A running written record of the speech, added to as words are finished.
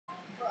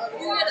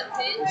You get a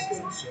pinch,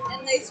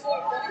 and they score a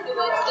point, do they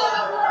still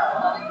have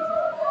points?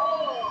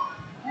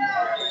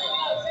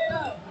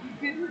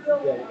 It's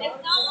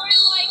not very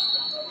like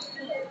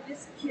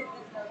this kid.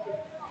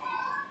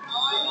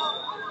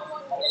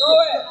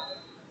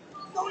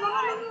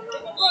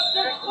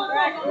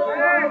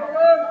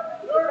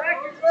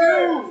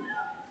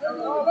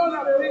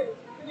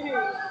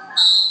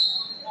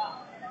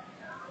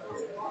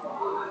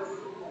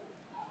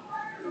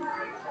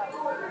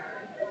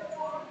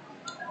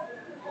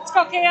 Let's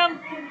go, Cam.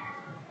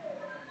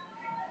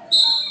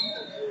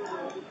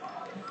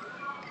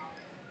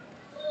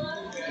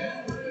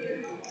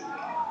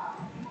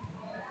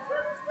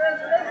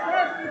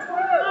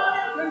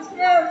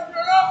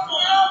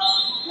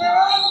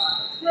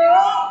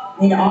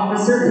 An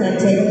officer can't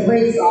take a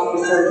police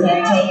officer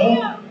can't take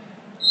it.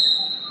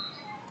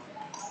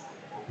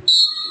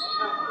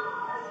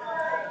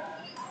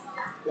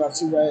 Got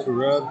two right to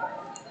rub.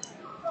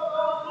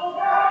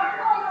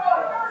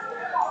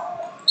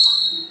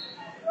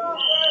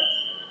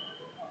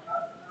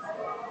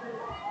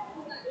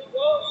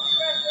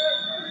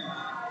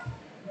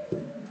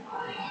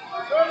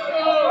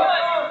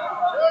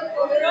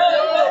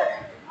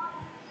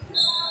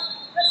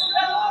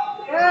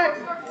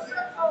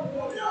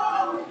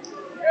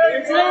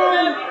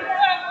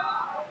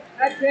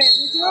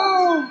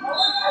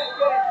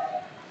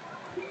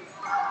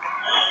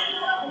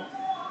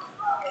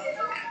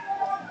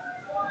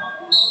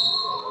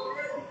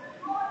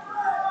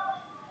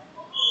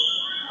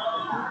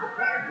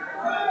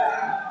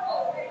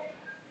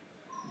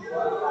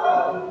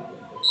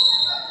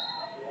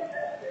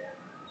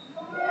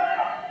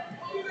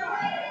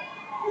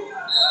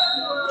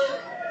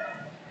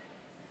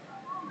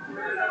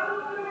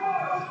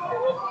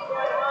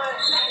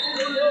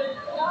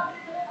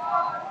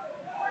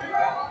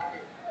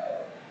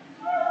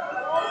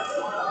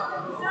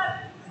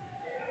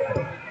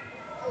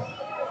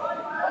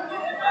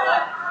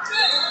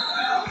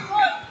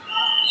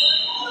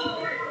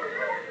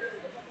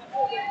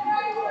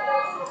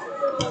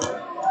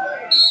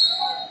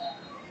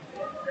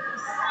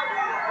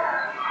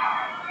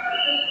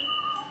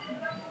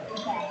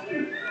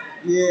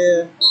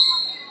 Yeah.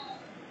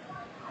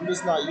 I'm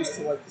just not used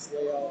to like this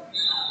layout.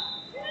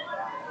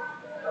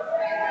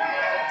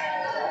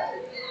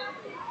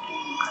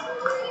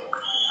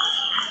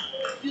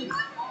 Here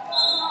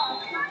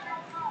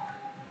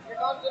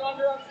comes it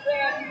under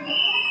upstairs.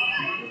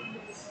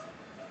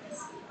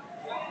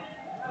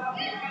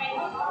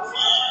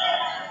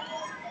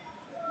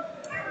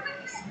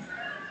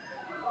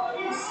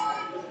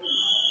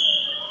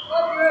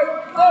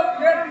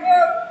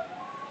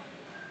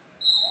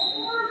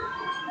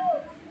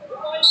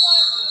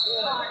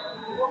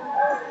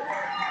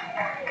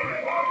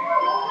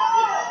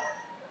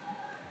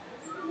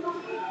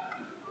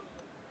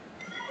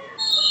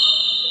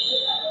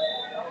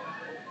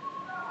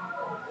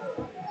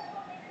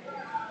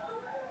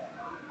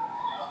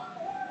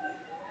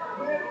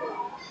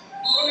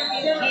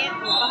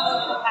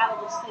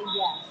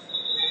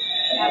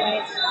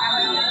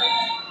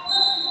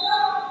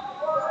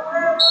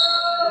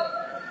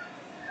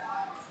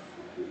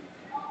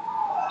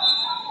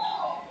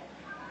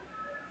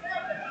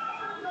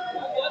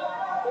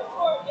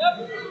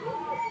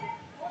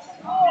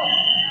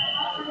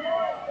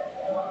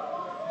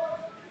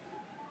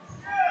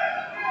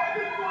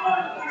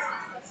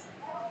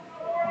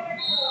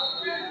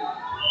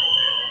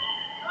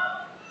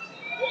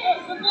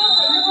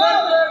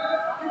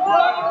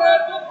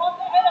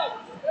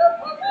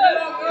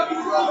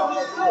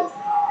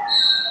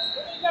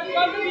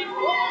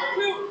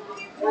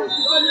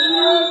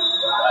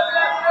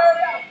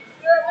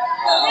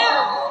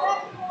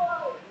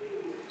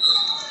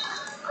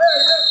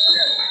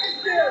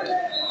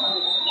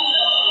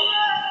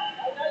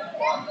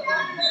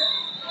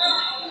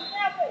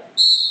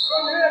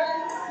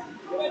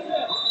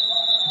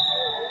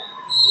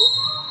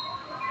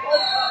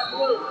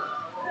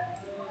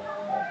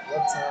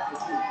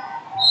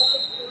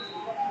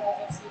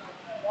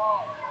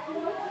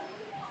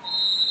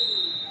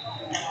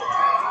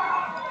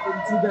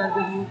 Too bad it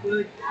doesn't look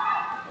good.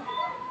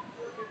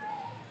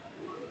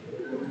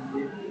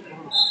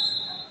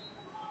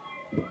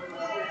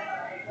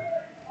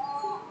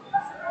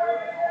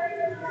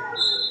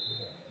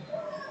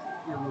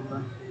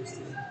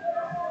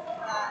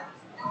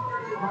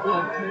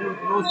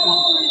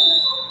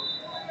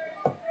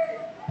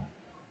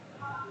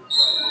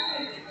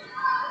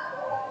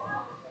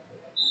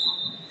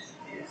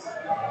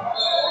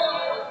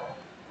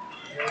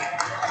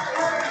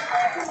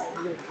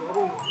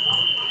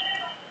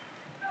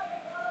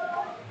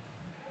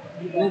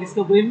 They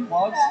still bleeding?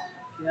 Plugs?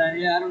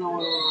 Yeah, I don't know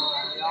where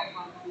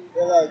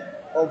they're like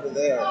over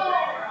there.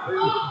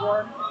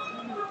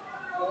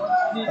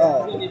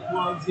 You need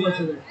plugs, yeah.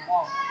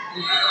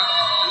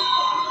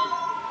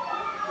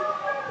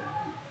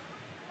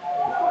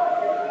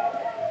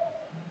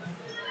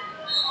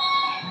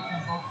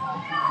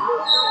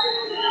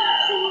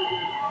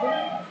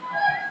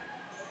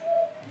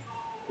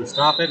 We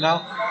stop it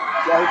now?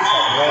 Yeah, we can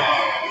stop it.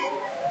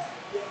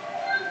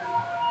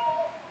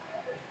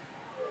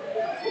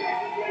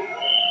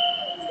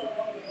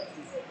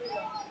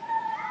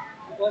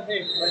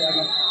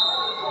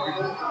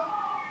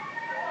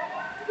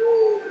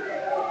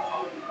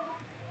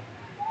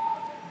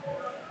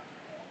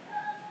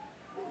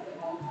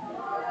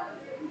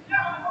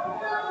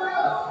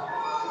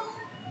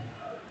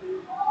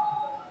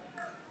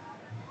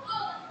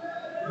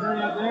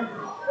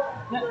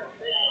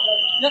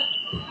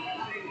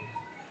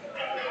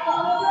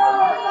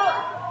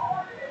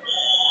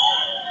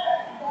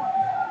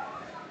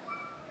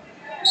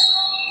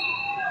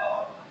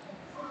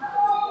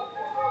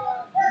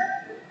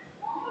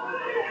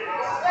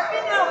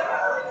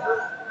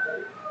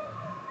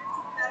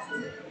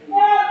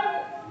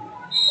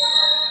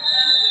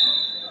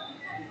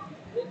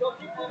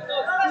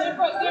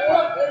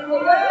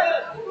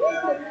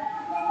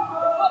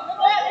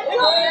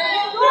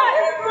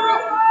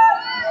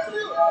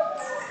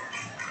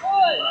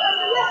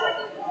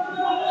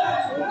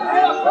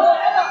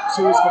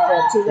 Two is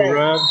confirmed. Two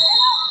red.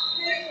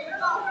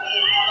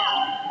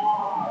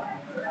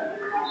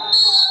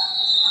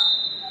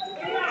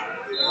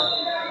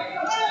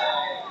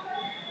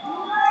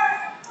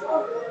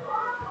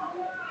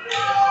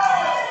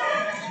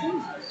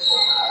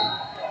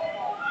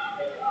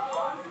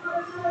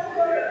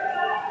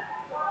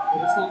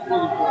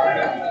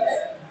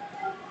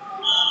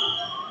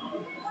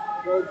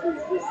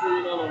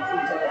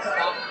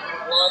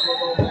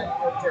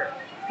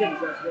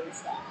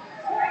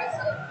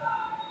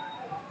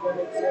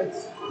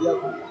 Yep.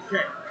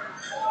 Okay.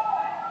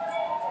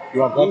 You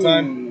want blood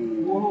time?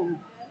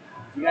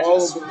 You guys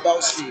just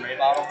without speed.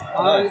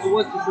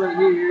 What's this right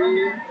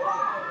here?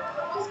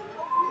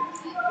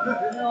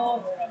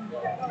 No, from the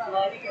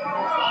leg.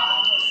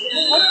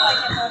 It looked like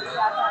it was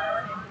that.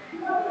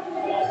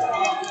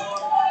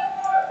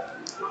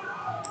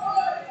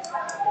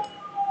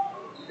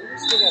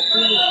 Still got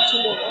 2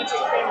 more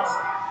minutes.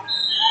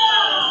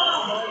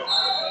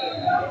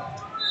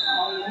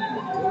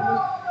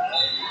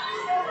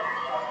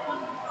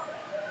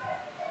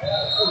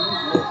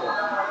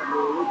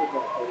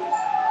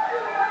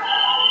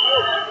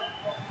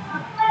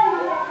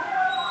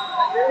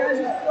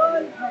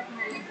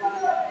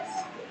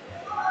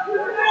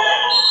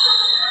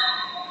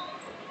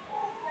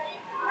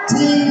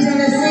 Team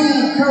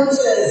Tennessee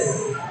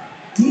coaches,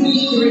 you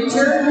need to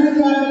return to the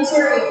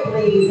cafeteria,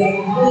 please, and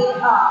clean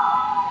up.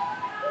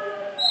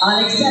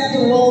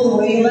 Unacceptable the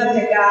way you left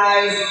it,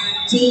 guys.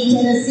 Team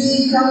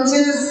Tennessee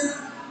coaches,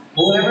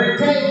 whoever it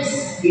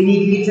takes, you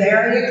need to get your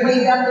area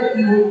cleaned up if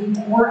you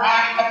were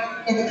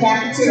in the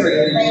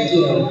cafeteria. Thank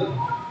you.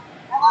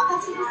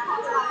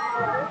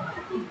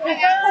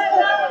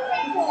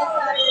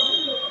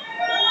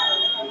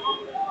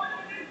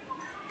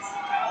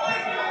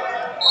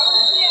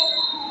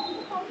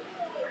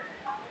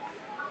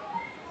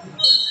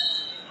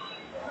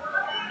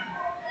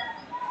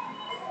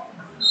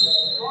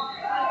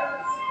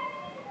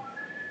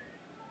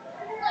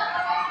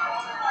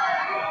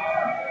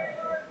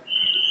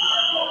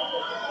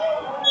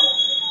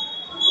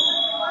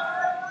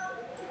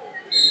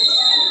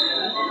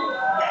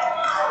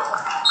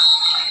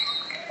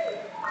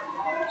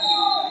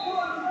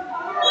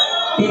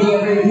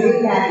 Video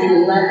review at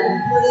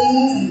 11,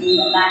 please. We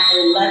need back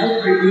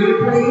 11 review,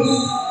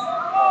 please.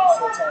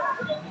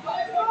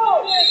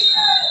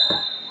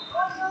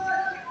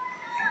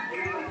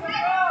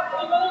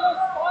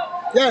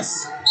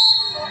 Yes.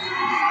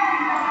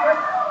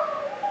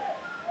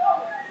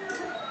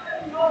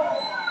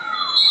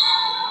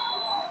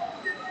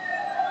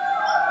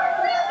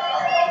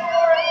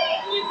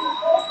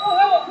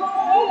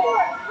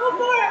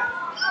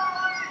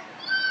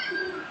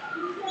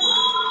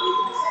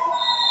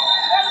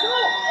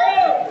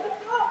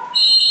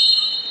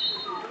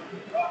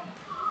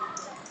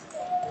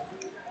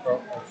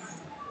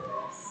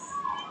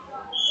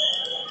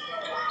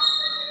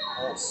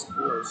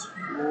 Scores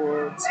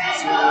 4-0.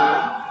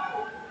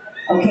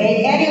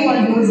 Okay,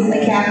 anyone who was in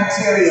the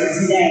cafeteria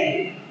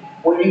today,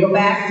 when you go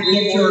back to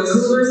get your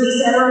coolers,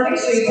 etc., make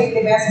sure you take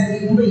the best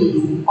with you,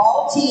 please.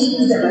 All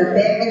teams that have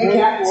been in the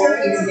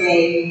cafeteria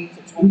today,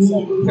 you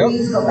need to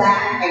please go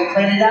back and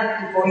clean it up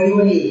before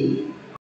you leave.